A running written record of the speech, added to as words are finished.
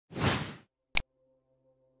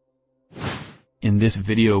In this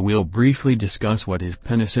video we'll briefly discuss what is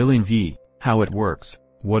Penicillin V, how it works,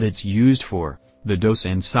 what it's used for, the dose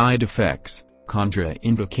and side effects,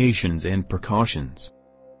 contraindications and precautions.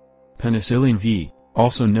 Penicillin V,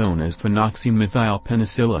 also known as Phenoxymethyl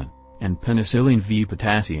Penicillin, and Penicillin V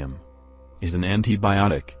Potassium, is an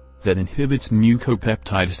antibiotic that inhibits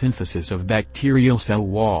mucopeptide synthesis of bacterial cell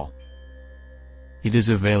wall. It is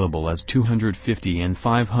available as 250 and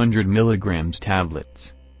 500 mg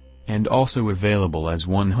tablets, and also available as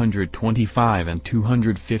 125 and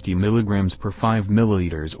 250 mg per 5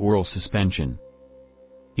 ml oral suspension.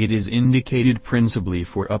 It is indicated principally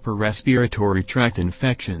for upper respiratory tract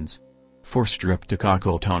infections, for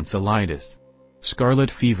streptococcal tonsillitis,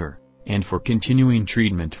 scarlet fever, and for continuing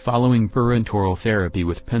treatment following parenteral therapy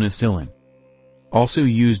with penicillin. Also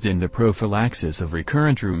used in the prophylaxis of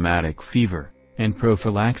recurrent rheumatic fever, and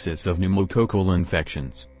prophylaxis of pneumococcal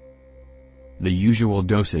infections. The usual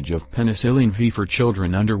dosage of Penicillin V for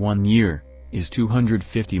children under 1 year is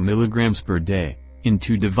 250 mg per day, in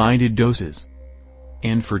 2 divided doses.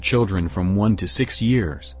 And for children from 1 to 6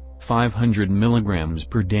 years, 500 mg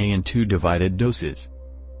per day in 2 divided doses.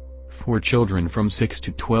 For children from 6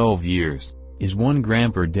 to 12 years, is 1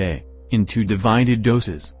 gram per day, in 2 divided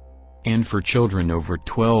doses. And for children over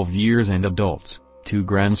 12 years and adults, 2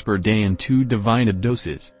 grams per day in 2 divided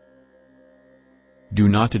doses. Do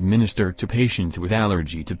not administer to patients with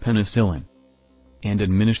allergy to penicillin. And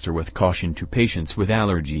administer with caution to patients with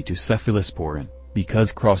allergy to cephalosporin,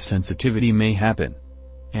 because cross-sensitivity may happen.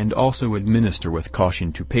 And also administer with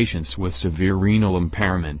caution to patients with severe renal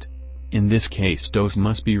impairment. In this case dose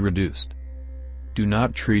must be reduced. Do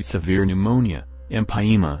not treat severe pneumonia,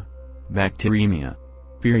 empyema, bacteremia,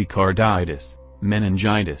 pericarditis,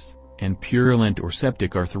 meningitis, and purulent or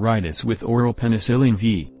septic arthritis with oral Penicillin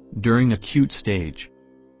V, during acute stage.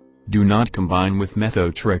 Do not combine with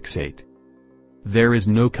methotrexate. There is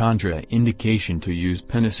no contraindication to use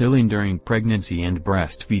penicillin during pregnancy and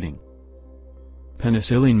breastfeeding.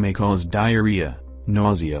 Penicillin may cause diarrhea,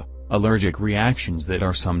 nausea, allergic reactions that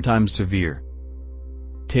are sometimes severe.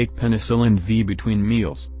 Take Penicillin V between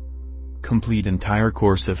meals. Complete entire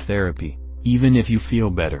course of therapy, even if you feel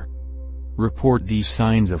better. Report these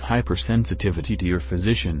signs of hypersensitivity to your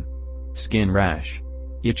physician: skin rash,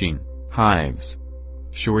 itching, hives,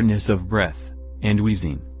 shortness of breath, and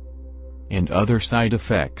wheezing. And other side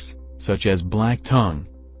effects, such as black tongue,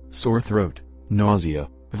 sore throat, nausea,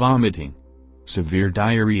 vomiting, severe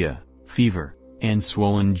diarrhea, fever, and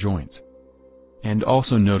swollen joints. And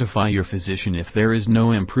also notify your physician if there is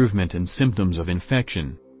no improvement in symptoms of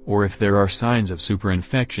infection, or if there are signs of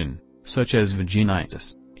superinfection, such as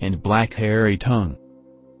vaginitis, and black hairy tongue.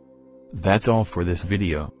 That's all for this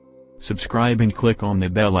video. Subscribe and click on the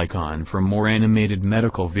bell icon for more animated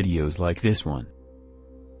medical videos like this one.